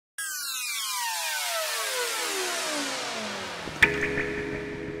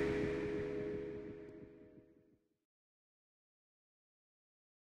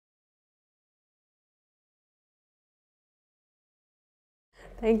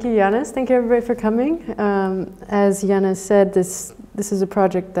Thank you, Yannis. Thank you, everybody, for coming. As Yannis said, this is a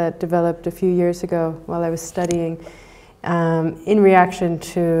project that developed a few years ago while I was studying in reaction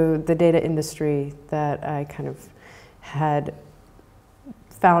to the data industry that I kind of had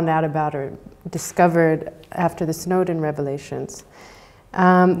found out about or discovered after the Snowden revelations.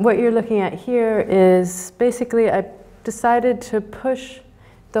 What you're looking at here is basically I decided to push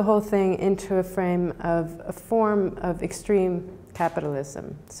the whole thing into a frame of a form of extreme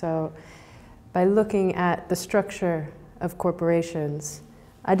capitalism. So by looking at the structure of corporations,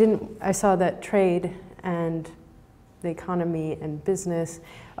 I saw that trade and the economy and business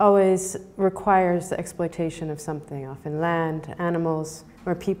always requires the exploitation of something, often land, animals,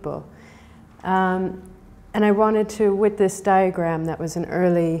 or people. And I wanted to, with this diagram that was an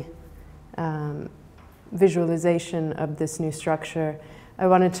early visualization of this new structure, I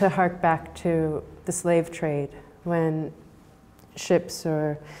wanted to hark back to the slave trade when ships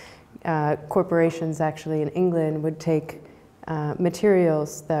or corporations actually in England would take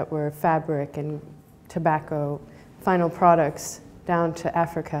materials that were fabric and tobacco, final products, down to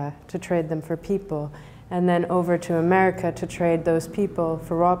Africa to trade them for people, and then over to America to trade those people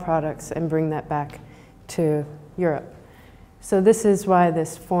for raw products and bring that back to Europe. So this is why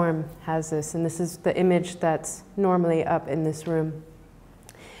this form has this, and this is the image that's normally up in this room.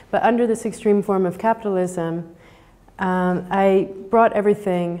 But under this extreme form of capitalism, I brought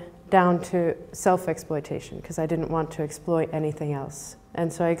everything down to self-exploitation because I didn't want to exploit anything else.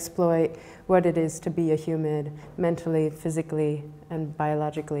 And so I exploit what it is to be a human, mentally, physically, and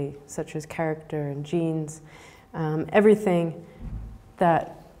biologically, such as character and genes, everything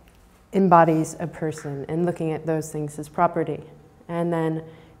that embodies a person, and looking at those things as property. And then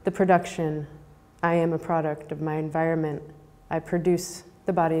the production, I am a product of my environment. I produce.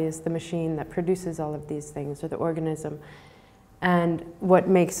 The body is the machine that produces all of these things, or the organism, and what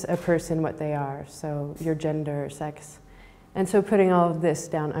makes a person what they are, so your gender, sex. And so putting all of this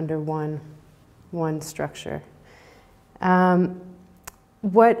down under one structure.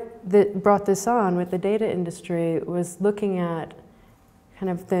 What brought this on with the data industry was looking at kind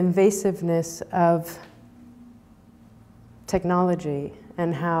of the invasiveness of technology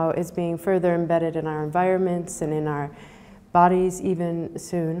and how it's being further embedded in our environments and in our bodies even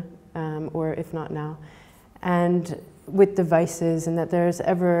soon, or if not now, and with devices, and that there's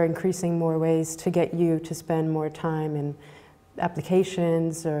ever increasing more ways to get you to spend more time in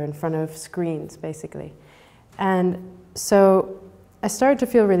applications or in front of screens, basically. And so I started to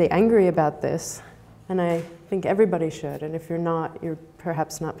feel really angry about this, and I think everybody should, and if you're not, you're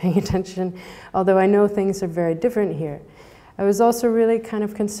perhaps not paying attention, although I know things are very different here. I was also really kind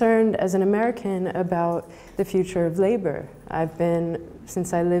of concerned as an American about the future of labor. I've been,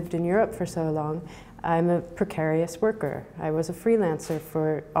 since I lived in Europe for so long, I'm a precarious worker. I was a freelancer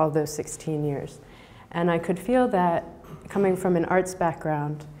for all those 16 years. And I could feel that, coming from an arts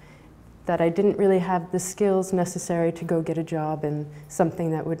background, that I didn't really have the skills necessary to go get a job in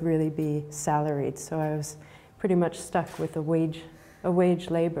something that would really be salaried. So I was pretty much stuck with a wage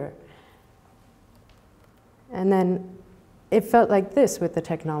labor. And then it felt like this with the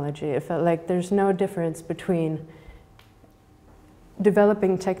technology. It felt like there's no difference between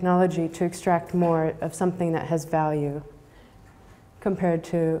developing technology to extract more of something that has value compared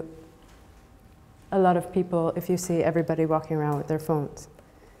to a lot of people, if you see everybody walking around with their phones.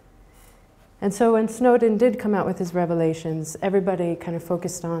 And so when Snowden did come out with his revelations, everybody kind of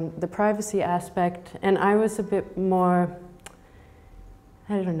focused on the privacy aspect, and I was a bit more,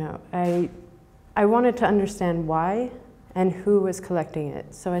 I don't know, I wanted to understand why and who was collecting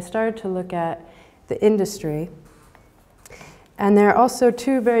it. So I started to look at the industry. And there are also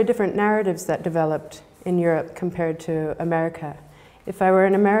two very different narratives that developed in Europe compared to America. If I were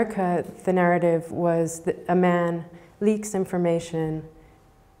in America, the narrative was that a man leaks information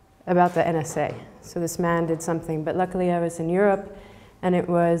about the NSA. So this man did something, but luckily I was in Europe, and it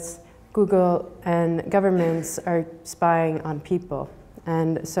was Google and governments are spying on people.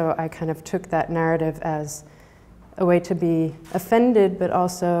 And so I kind of took that narrative as a way to be offended, but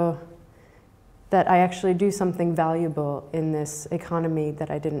also that I actually do something valuable in this economy that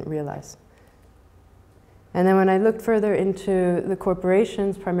I didn't realize. And then when I looked further into the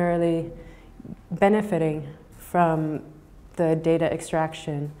corporations primarily benefiting from the data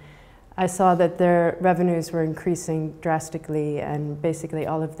extraction, I saw that their revenues were increasing drastically, and basically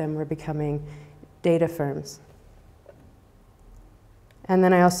all of them were becoming data firms. And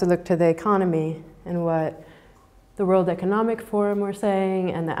then I also looked to the economy and what the World Economic Forum were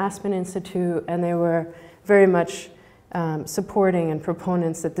saying, and the Aspen Institute, and they were very much supporting and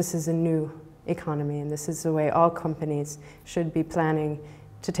proponents that this is a new economy, and this is the way all companies should be planning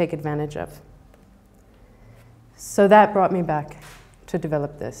to take advantage of. So that brought me back to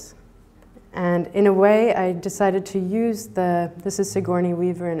develop this. And in a way, I decided to use this is Sigourney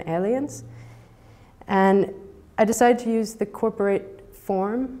Weaver in Aliens, and I decided to use the corporate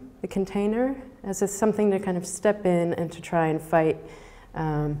form, the container, as something to kind of step in and to try and fight,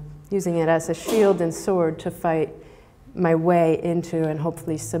 using it as a shield and sword to fight my way into and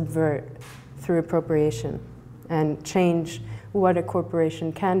hopefully subvert through appropriation and change what a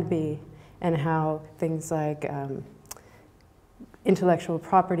corporation can be and how things like intellectual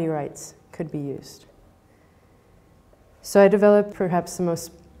property rights could be used. So I developed perhaps the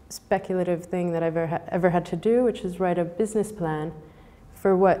most speculative thing that I've ever had to do, which is write a business plan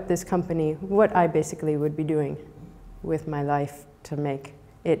for what this company, what I basically would be doing with my life to make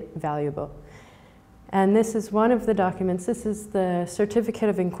it valuable. And this is one of the documents. This is the Certificate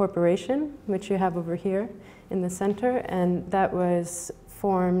of Incorporation, which you have over here in the center, and that was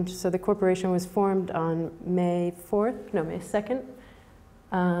formed, so the corporation was formed on May 2nd,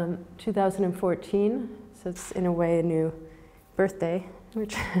 2014. So it's in a way a new birthday,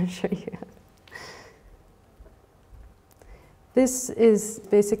 which I'm sure you have. This is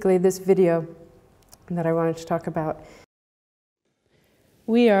basically this video that I wanted to talk about.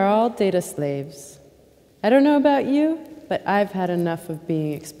 We are all data slaves. I don't know about you, but I've had enough of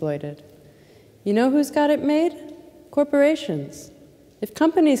being exploited. You know who's got it made? Corporations. If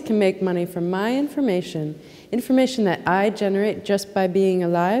companies can make money from my information, information that I generate just by being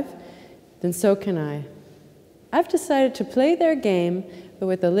alive, then so can I. I've decided to play their game, but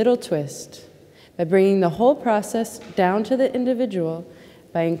with a little twist, by bringing the whole process down to the individual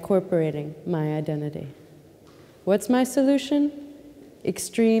by incorporating my identity. What's my solution?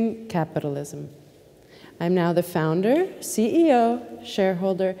 Extreme capitalism. I'm now the founder, CEO,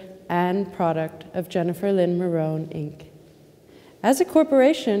 shareholder, and product of Jennifer Lyn Morone Inc. As a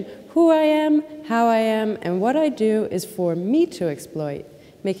corporation, who I am, how I am, and what I do is for me to exploit,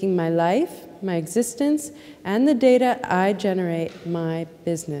 making my life, my existence, and the data I generate my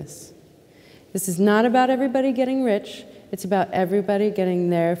business. This is not about everybody getting rich, it's about everybody getting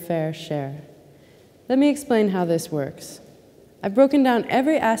their fair share. Let me explain how this works. I've broken down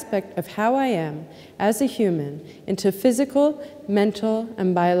every aspect of how I am as a human into physical, mental,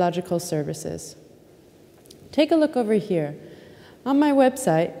 and biological services. Take a look over here. On my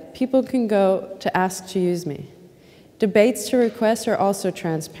website, people can go to ask to use me. Debates to requests are also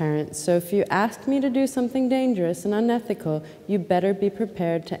transparent, so if you ask me to do something dangerous and unethical, you better be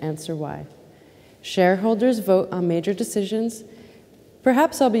prepared to answer why. Shareholders vote on major decisions.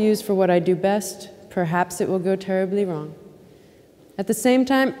 Perhaps I'll be used for what I do best, perhaps it will go terribly wrong. At the same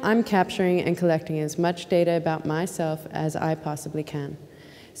time, I'm capturing and collecting as much data about myself as I possibly can,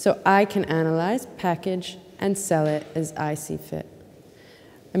 so I can analyze, package, and sell it as I see fit.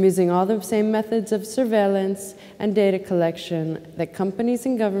 I'm using all the same methods of surveillance and data collection that companies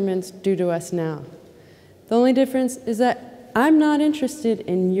and governments do to us now. The only difference is that I'm not interested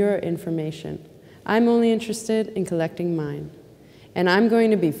in your information. I'm only interested in collecting mine. And I'm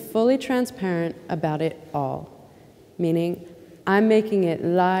going to be fully transparent about it all, meaning I'm making it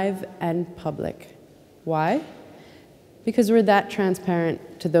live and public. Why? Because we're that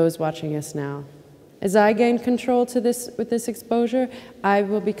transparent to those watching us now. As I gain control with this exposure, I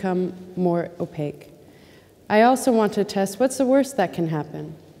will become more opaque. I also want to test what's the worst that can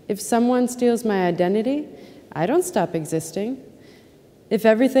happen. If someone steals my identity, I don't stop existing. If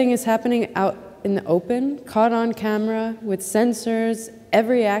everything is happening out in the open, caught on camera, with sensors,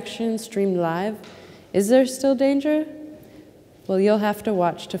 every action streamed live, is there still danger? Well, you'll have to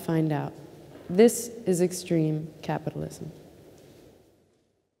watch to find out. This is extreme capitalism.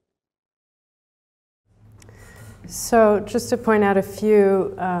 So just to point out a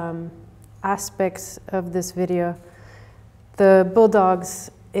few aspects of this video, the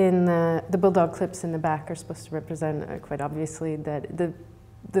bulldogs in the bulldog clips in the back are supposed to represent quite obviously that the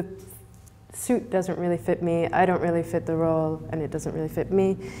suit doesn't really fit me, I don't really fit the role, and it doesn't really fit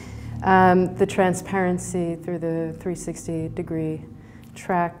me. The transparency through the 360-degree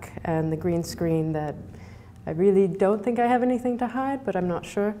track and the green screen that I really don't think I have anything to hide, but I'm not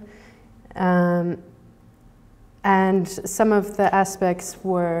sure. And some of the aspects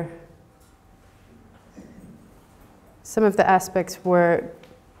were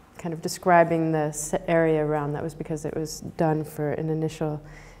kind of describing the area around. That was because it was done for an initial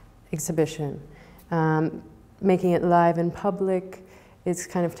exhibition. Making it live in public, it's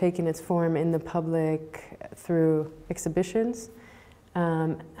kind of taking its form in the public through exhibitions,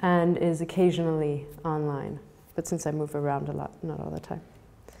 and is occasionally online. But since I move around a lot, not all the time.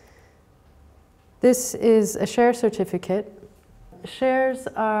 This is a share certificate. shares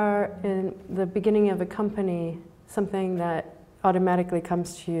are, in the beginning of a company, something that automatically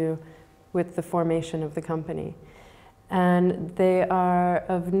comes to you with the formation of the company. And they are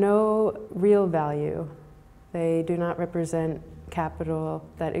of no real value. They do not represent capital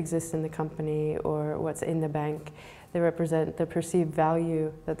that exists in the company or what's in the bank. They represent the perceived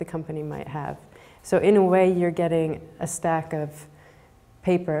value that the company might have. So in a way, you're getting a stack of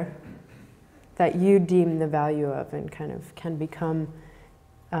paper that you deem the value of, and kind of can become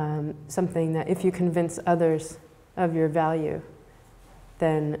something that if you convince others of your value,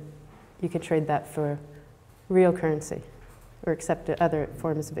 then you could trade that for real currency or other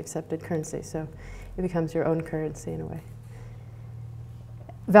forms of accepted currency. So it becomes your own currency in a way.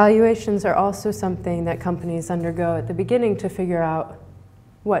 Valuations are also something that companies undergo at the beginning to figure out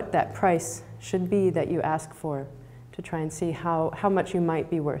what that price should be that you ask for, to try and see how much you might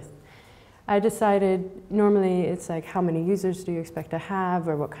be worth. I decided, normally it's like how many users do you expect to have,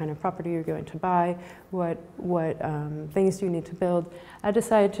 or what kind of property you're going to buy, what things do you need to build. I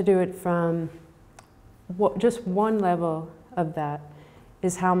decided to do it from just one level of that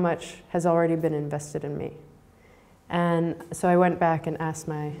is how much has already been invested in me. And so I went back and asked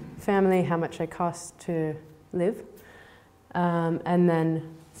my family how much I cost to live. And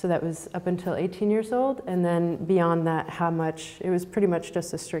then, so that was up until 18 years old. And then beyond that, how much, it was pretty much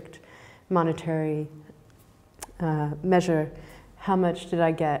just a strict monetary measure. How much did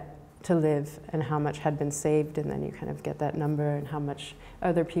I get to live and how much had been saved? And then you kind of get that number and how much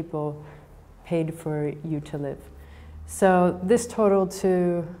other people paid for you to live. So this totaled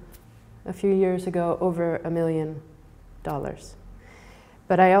to, a few years ago, over $1 million.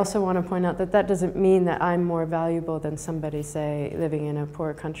 But I also want to point out that that doesn't mean that I'm more valuable than somebody, say, living in a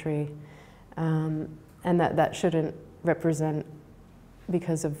poor country, and that shouldn't represent,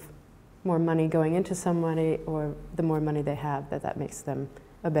 because of more money going into somebody or the more money they have, that makes them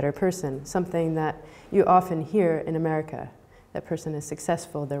a better person. Something that you often hear in America. That person is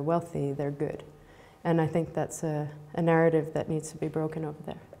successful, they're wealthy, they're good. And I think that's a narrative that needs to be broken over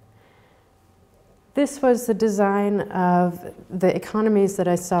there. This was the design of the economies that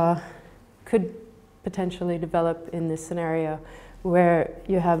I saw could potentially develop in this scenario, where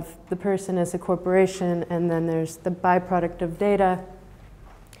you have the person as a corporation, and then there's the byproduct of data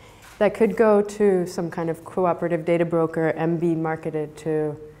that could go to some kind of cooperative data broker and be marketed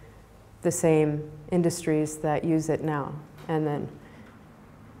to the same industries that use it now. And then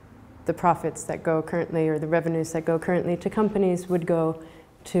the profits that go currently, or the revenues that go currently to companies, would go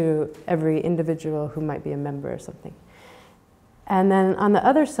to every individual who might be a member or something. And then on the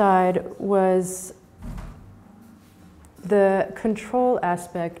other side was the control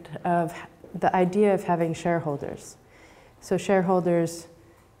aspect of the idea of having shareholders. So shareholders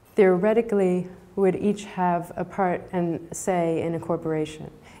theoretically would each have a part and say in a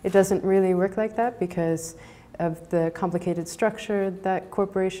corporation. It doesn't really work like that because of the complicated structure that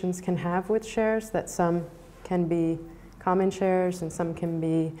corporations can have with shares, that some can be common shares and some can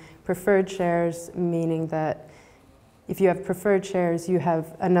be preferred shares, meaning that if you have preferred shares, you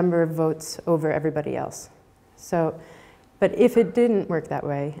have a number of votes over everybody else. So, but if it didn't work that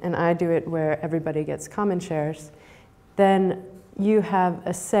way, and I do it where everybody gets common shares, then you have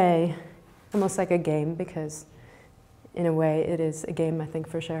a say, almost like a game, because in a way it is a game, I think,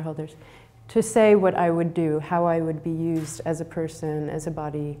 for shareholders, to say what I would do, how I would be used as a person, as a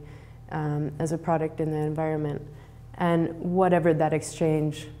body, as a product in the environment, and whatever that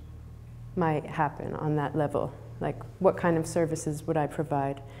exchange might happen on that level. Like, what kind of services would I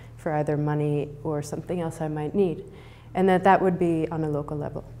provide for either money or something else I might need? And that would be on a local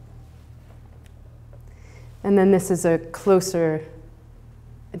level. And then this is a closer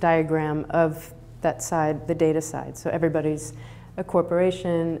diagram of that side, the data side. So everybody's a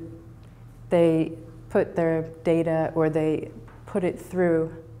corporation. They put their data, or they put it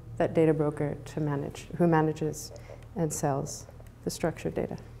through that data broker to manage, who manages and sells the structured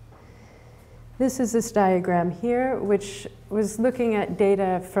data. This is this diagram here, which was looking at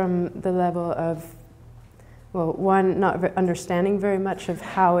data from the level of, well, one, not understanding very much of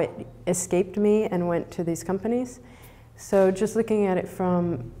how it escaped me and went to these companies. So just looking at it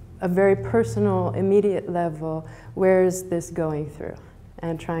from a very personal, immediate level, where is this going through?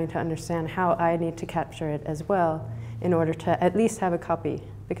 And trying to understand how I need to capture it as well in order to at least have a copy,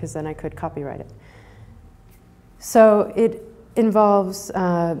 because then I could copyright it. So it involves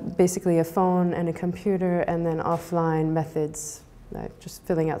basically a phone and a computer, and then offline methods, like just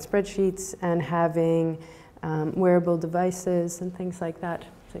filling out spreadsheets and having wearable devices and things like that.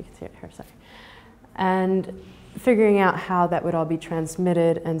 So you can see it here, sorry. And figuring out how that would all be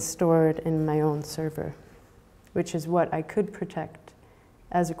transmitted and stored in my own server. which is what I could protect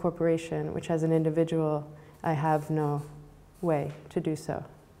as a corporation, which as an individual, I have no way to do so.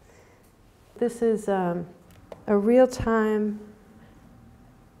 This is a real-time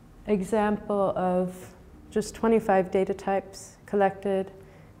example of just 25 data types collected,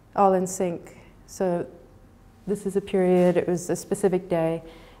 all in sync. So this is a period, it was a specific day.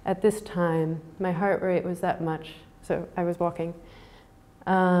 At this time, my heart rate was that much, so I was walking.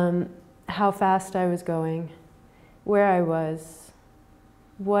 How fast I was going, where I was,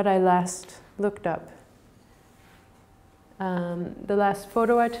 what I last looked up. The last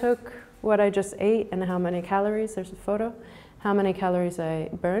photo I took, what I just ate and how many calories, there's a photo, how many calories I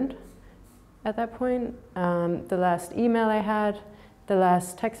burned at that point, the last email I had, the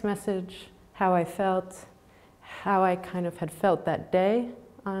last text message, how I felt, how I kind of had felt that day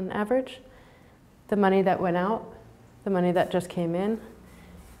on average, the money that went out, the money that just came in,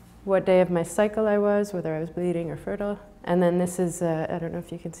 what day of my cycle I was, whether I was bleeding or fertile. And then this is, I don't know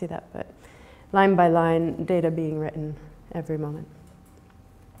if you can see that, but line by line data being written every moment.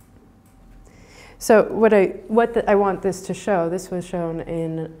 So what I want this to show, this was shown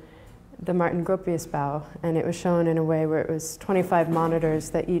in the Martin Gropiusbau, and it was shown in a way where it was 25 monitors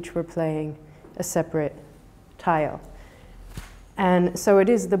that each were playing a separate tile. And so it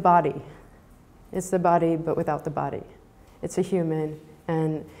is the body. It's the body, but without the body. It's a human,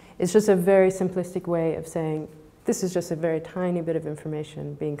 and it's just a very simplistic way of saying, this is just a very tiny bit of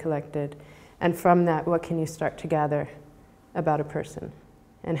information being collected, and from that, what can you start to gather about a person?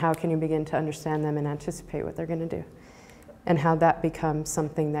 And how can you begin to understand them and anticipate what they're going to do? And how that becomes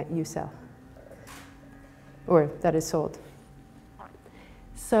something that you sell, or that is sold.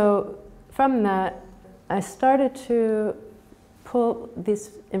 So from that, I started to pull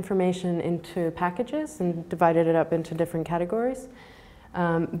this information into packages and divided it up into different categories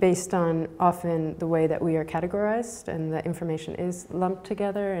based on often the way that we are categorized, and the information is lumped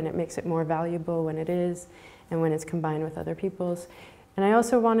together, and it makes it more valuable when it is and when it's combined with other people's. And I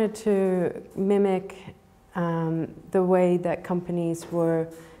also wanted to mimic the way that companies were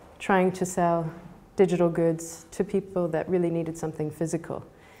trying to sell digital goods to people that really needed something physical.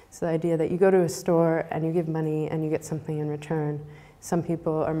 So the idea that you go to a store and you give money and you get something in return, some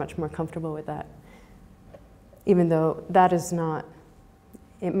people are much more comfortable with that. Even though that is not,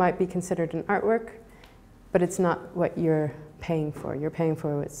 it might be considered an artwork, but it's not what you're paying for. You're paying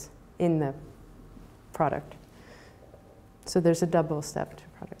for what's in the product. So there's a double step to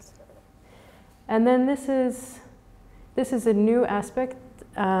products. And then this is a new aspect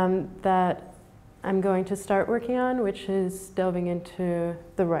that I'm going to start working on, which is delving into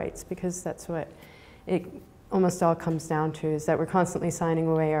the rights, because that's what it almost all comes down to, is that we're constantly signing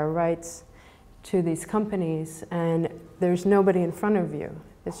away our rights to these companies, and there's nobody in front of you.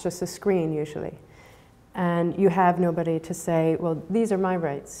 It's just a screen usually. And you have nobody to say, well, these are my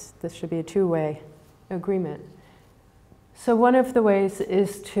rights. This should be a two-way agreement. So one of the ways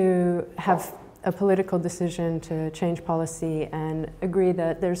is to have a political decision to change policy and agree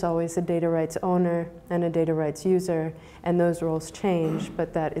that there's always a data rights owner and a data rights user, and those roles change,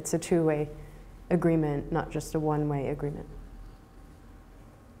 but that it's a two-way agreement, not just a one-way agreement.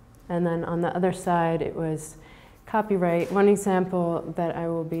 And then on the other side, it was copyright. One example that I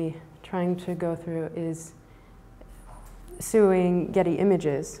will be trying to go through is suing Getty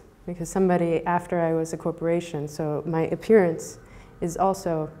Images, because somebody, after I was a corporation, so my appearance is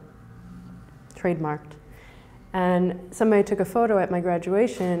also trademarked. And somebody took a photo at my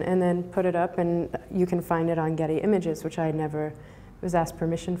graduation and then put it up, and you can find it on Getty Images, which I never was asked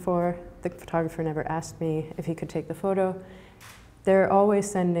permission for. The photographer never asked me if he could take the photo. They're always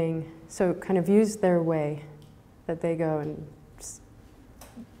sending, so kind of use their way that they go and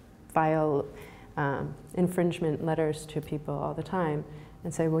file infringement letters to people all the time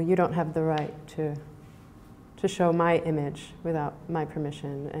and say, well, you don't have the right to show my image without my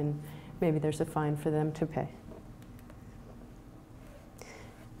permission, and maybe there's a fine for them to pay.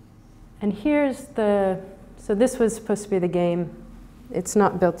 And here's the, so this was supposed to be the game. It's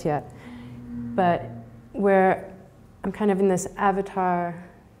not built yet, but where I'm kind of in this avatar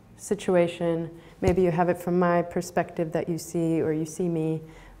situation. Maybe you have it from my perspective that you see, or you see me,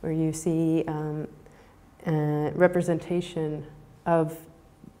 or you see representation of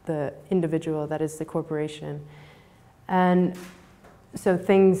the individual that is the corporation. And so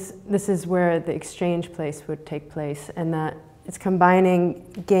this is where the exchange place would take place, and that it's combining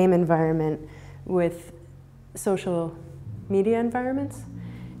game environment with social media environments.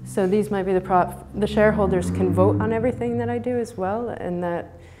 So these might be the shareholders can vote on everything that I do as well, and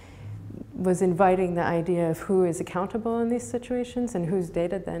that was inviting the idea of who is accountable in these situations and whose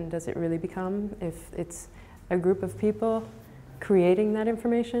data then does it really become, if it's a group of people creating that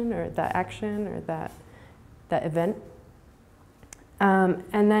information or that action or that event.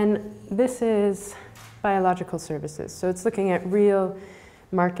 And then this is biological services. So it's looking at real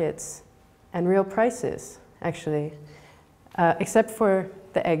markets and real prices, actually, except for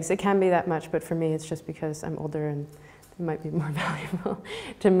the eggs. It can be that much, but for me, it's just because I'm older and they might be more valuable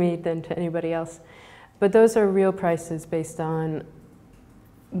to me than to anybody else. But those are real prices based on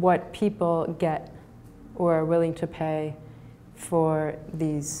what people get or are willing to pay for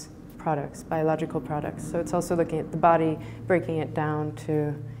these products, biological products. So it's also looking at the body, breaking it down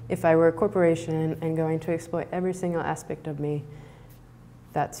to, if I were a corporation and going to exploit every single aspect of me,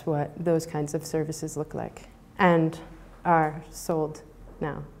 that's what those kinds of services look like and are sold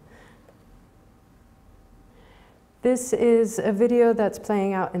now. This is a video that's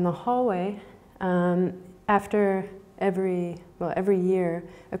playing out in the hallway. After every year,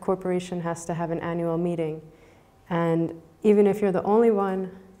 a corporation has to have an annual meeting. And even if you're the only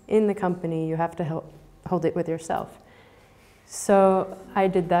one in the company, you have to hold it with yourself. So I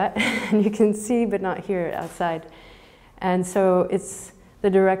did that, and you can see but not hear outside. And so it's the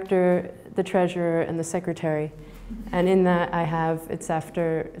director, the treasurer, and the secretary. And in that I have,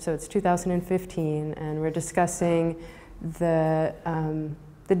 so it's 2015, and we're discussing the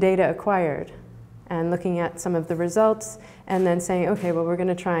data acquired and looking at some of the results, and then saying, okay, well, we're going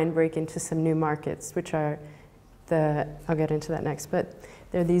to try and break into some new markets, which are I'll get into that next, but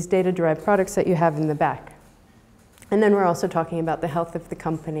they're these data-derived products that you have in the back. And then we're also talking about the health of the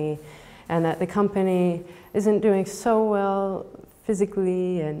company, and that the company isn't doing so well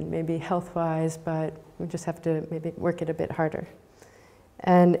physically and maybe health-wise, but we just have to maybe work it a bit harder.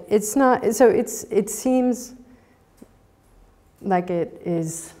 And it's not, so it seems like it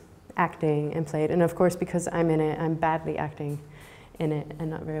is acting and played. And of course, because I'm in it, I'm badly acting in it and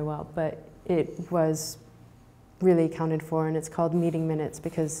not very well, but it was really accounted for, and it's called meeting minutes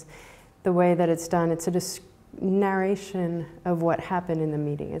because the way that it's done, it's a narration of what happened in the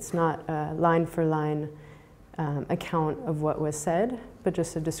meeting. It's not a line for line account of what was said, but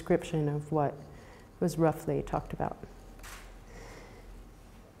just a description of what was roughly talked about.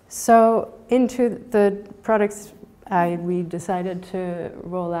 So into the products we decided to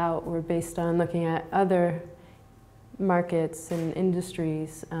roll out were based on looking at other markets and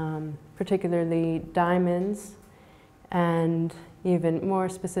industries, particularly diamonds, and even more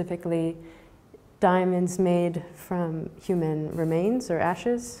specifically, diamonds made from human remains or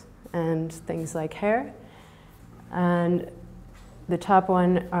ashes and things like hair. And the top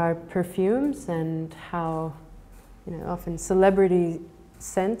one are perfumes and how, often celebrity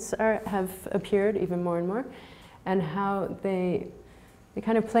scents have appeared even more and more, and how they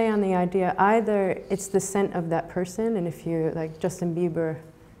kind of play on the idea, either it's the scent of that person, and if you, like Justin Bieber,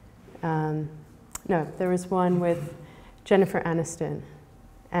 no, there was one with Jennifer Aniston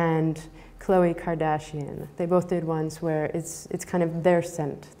and Khloe Kardashian. They both did ones where it's kind of their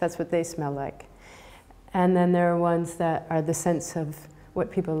scent. That's what they smell like. And then there are ones that are the scents of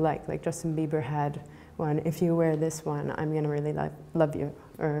what people like Justin Bieber had one, if you wear this one, I'm going to really love you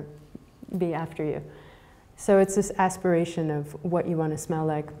or be after you. So it's this aspiration of what you want to smell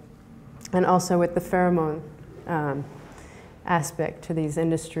like. And also with the pheromone aspect to these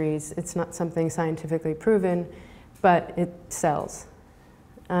industries, it's not something scientifically proven, but it sells.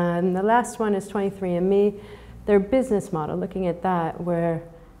 And the last one is 23andMe. Their business model, looking at that, where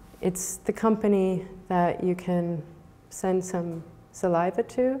it's the company that you can send some saliva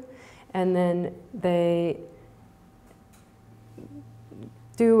to, and then they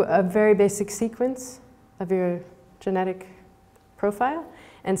do a very basic sequence of your genetic profile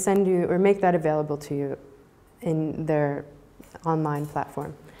and send you, or make that available to you in their online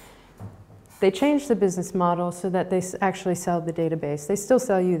platform. They changed the business model so that they actually sell the database. They still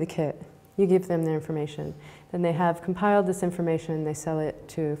sell you the kit. You give them their information. Then they have compiled this information and they sell it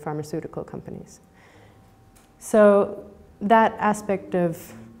to pharmaceutical companies. So that aspect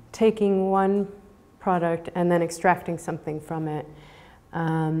of taking one product and then extracting something from it,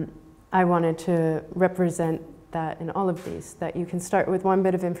 I wanted to represent that in all of these, that you can start with one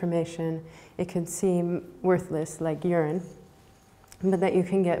bit of information. It could seem worthless, like urine, but that you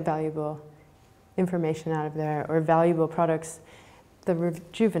can get valuable information out of there, or valuable products. The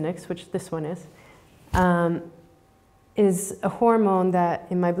Rejuvenix, which this one is a hormone that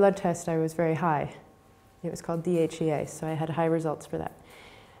in my blood test I was very high. It was called DHEA, so I had high results for that.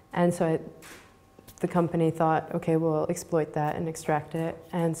 And so the company thought, okay, we'll exploit that and extract it.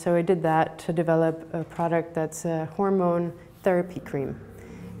 And so I did that to develop a product that's a hormone therapy cream,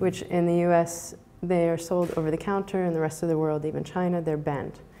 which in the US, they are sold over the counter, and the rest of the world, even China, they're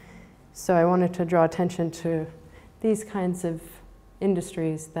banned. So I wanted to draw attention to these kinds of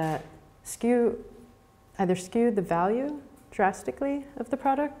industries that either skew the value drastically of the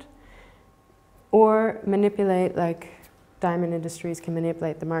product, or manipulate, like diamond industries can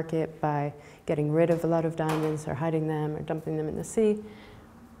manipulate the market by getting rid of a lot of diamonds or hiding them or dumping them in the sea,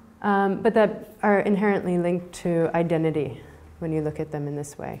 but that are inherently linked to identity when you look at them in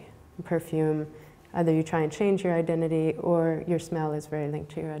this way. Perfume, either you try and change your identity or your smell is very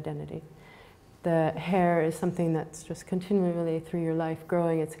linked to your identity. The hair is something that's just continually through your life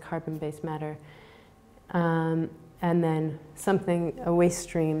growing. It's a carbon-based matter. And then something, a waste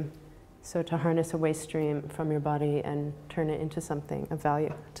stream, so to harness a waste stream from your body and turn it into something of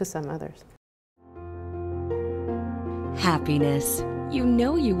value to some others. Happiness. You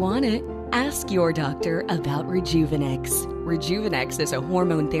know you want it. Ask your doctor about Rejuvenex. Rejuvenex is a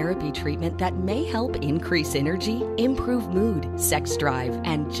hormone therapy treatment that may help increase energy, improve mood, sex drive,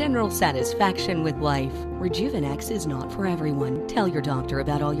 and general satisfaction with life. Rejuvenex is not for everyone. Tell your doctor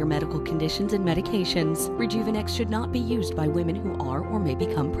about all your medical conditions and medications. Rejuvenex should not be used by women who are or may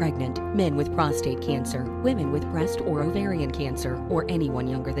become pregnant, men with prostate cancer, women with breast or ovarian cancer, or anyone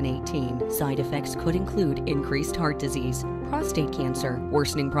younger than 18. Side effects could include increased heart disease, prostate cancer,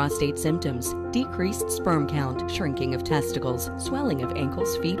 worsening prostate symptoms, decreased sperm count, shrinking of testicles, swelling of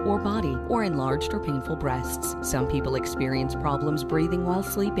ankles, feet, or body, or enlarged or painful breasts. Some people experience problems breathing while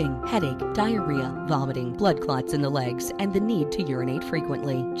sleeping, headache, diarrhea, vomiting, blood clots in the legs, and the need to urinate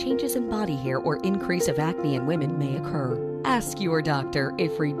frequently. Changes in body hair or increase of acne in women may occur. Ask your doctor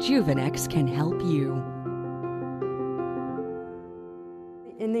if Rejuvenex can help you.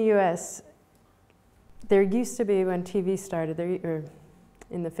 In the US, there used to be, when TV started, or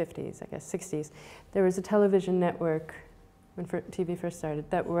in the 50s, I guess, 60s, there was a television network when TV first started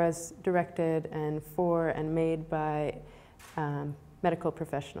that was directed and for and made by medical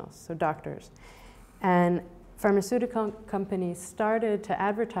professionals, so doctors. And pharmaceutical companies started to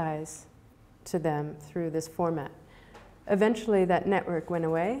advertise to them through this format. Eventually that network went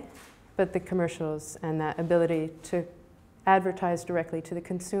away, but the commercials and that ability to advertise directly to the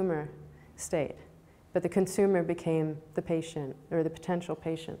consumer stayed. But the consumer became the patient, or the potential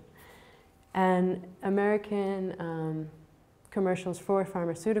patient. And American commercials for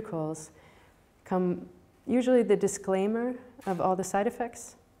pharmaceuticals usually the disclaimer of all the side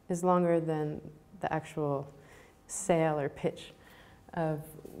effects is longer than the actual sale or pitch of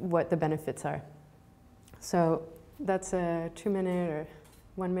what the benefits are. So that's a 2-minute or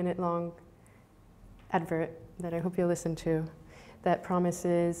 1-minute long advert that I hope you'll listen to that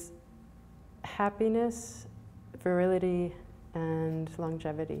promises happiness, virility, and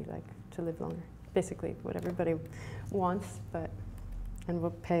longevity, like to live longer. Basically what everybody wants, and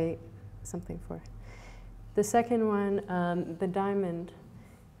will pay something for. The second one, the diamond,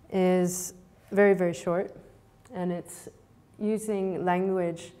 is very, very short, and it's using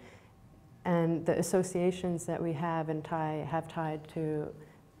language and the associations that we have and have tied to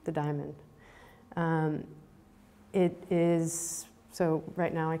the diamond. It is, so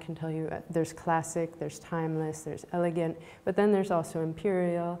right now I can tell you there's classic, there's timeless, there's elegant, but then there's also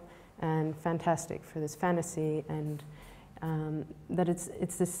imperial and fantastic for this fantasy, and that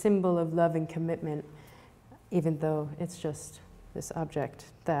it's the symbol of love and commitment, even though it's just this object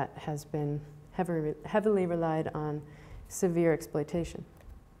that has been heavily relied on severe exploitation.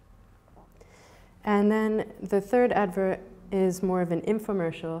 And then the third advert is more of an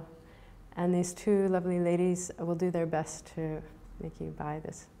infomercial, and these two lovely ladies will do their best to make you buy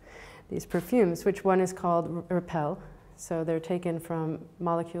these perfumes, which one is called Repel. So they're taken from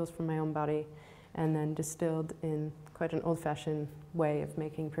molecules from my own body and then distilled in quite an old-fashioned way of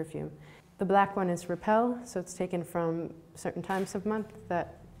making perfume. The black one is Repel, so it's taken from certain times of month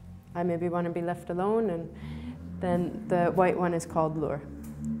that I maybe want to be left alone, and then the white one is called Lure.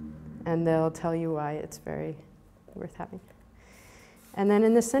 And they'll tell you why it's very worth having. And then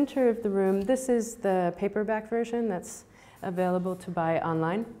in the center of the room, this is the paperback version that's available to buy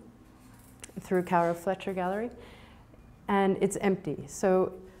online through Cowra Fletcher Gallery. And it's empty.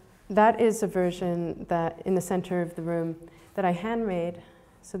 So that is a version that in the center of the room that I handmade.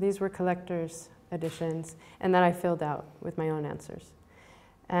 So these were collector's editions, and that I filled out with my own answers.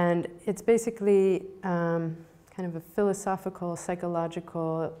 And it's basically kind of a philosophical,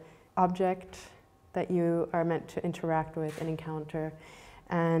 psychological object that you are meant to interact with and encounter.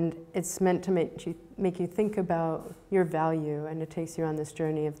 And it's meant to make you think about your value, and it takes you on this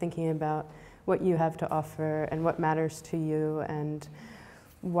journey of thinking about what you have to offer and what matters to you and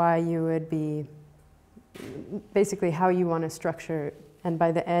why you would be, basically how you want to structure. And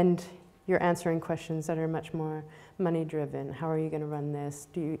by the end, you're answering questions that are much more money-driven. How are you going to run this?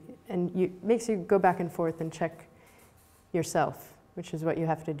 Makes you go back and forth and check yourself, which is what you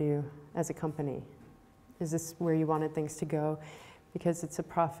have to do as a company. Is this where you wanted things to go? Because it's a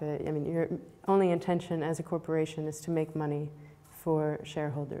profit. I mean, your only intention as a corporation is to make money for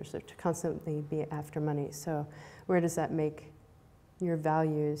shareholders, or to constantly be after money. So where does that make your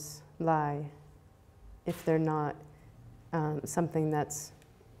values lie if they're not something that's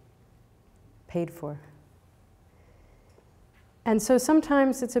paid for? And so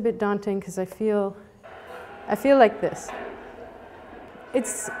sometimes it's a bit daunting because I feel like this.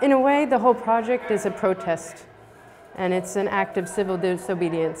 It's, in a way, the whole project is a protest, and it's an act of civil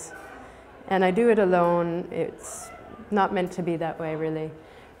disobedience. And I do it alone. It's not meant to be that way, really.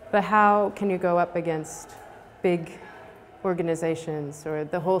 But how can you go up against big organizations or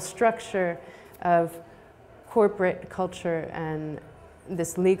the whole structure of corporate culture and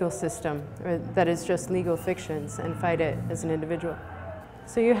this legal system that is just legal fictions, and fight it as an individual?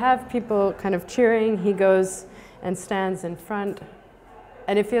 So you have people kind of cheering. He goes and stands in front.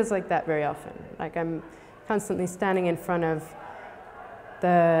 And it feels like that very often. Like I'm constantly standing in front of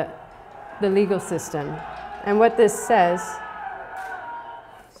the legal system. And what this says,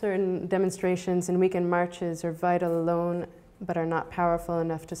 certain demonstrations and weekend marches are vital alone, but are not powerful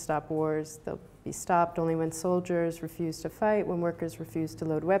enough to stop wars. They'll be stopped only when soldiers refuse to fight, when workers refuse to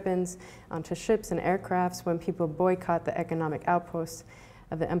load weapons onto ships and aircrafts, when people boycott the economic outposts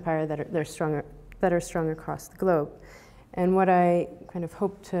of the empire that are strung across the globe. And what I kind of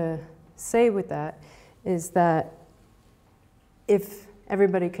hope to say with that is that if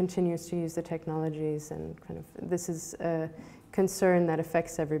everybody continues to use the technologies, and kind of this is a concern that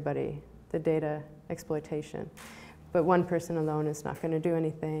affects everybody, the data exploitation. But one person alone is not going to do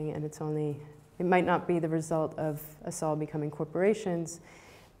anything, and it might not be the result of us all becoming corporations,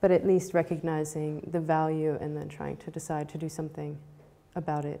 but at least recognizing the value and then trying to decide to do something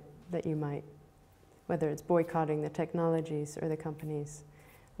about it that you might, whether it's boycotting the technologies or the companies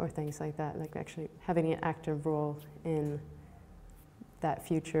or things like that, like actually having an active role in that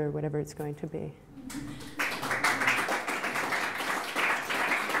future, whatever it's going to be.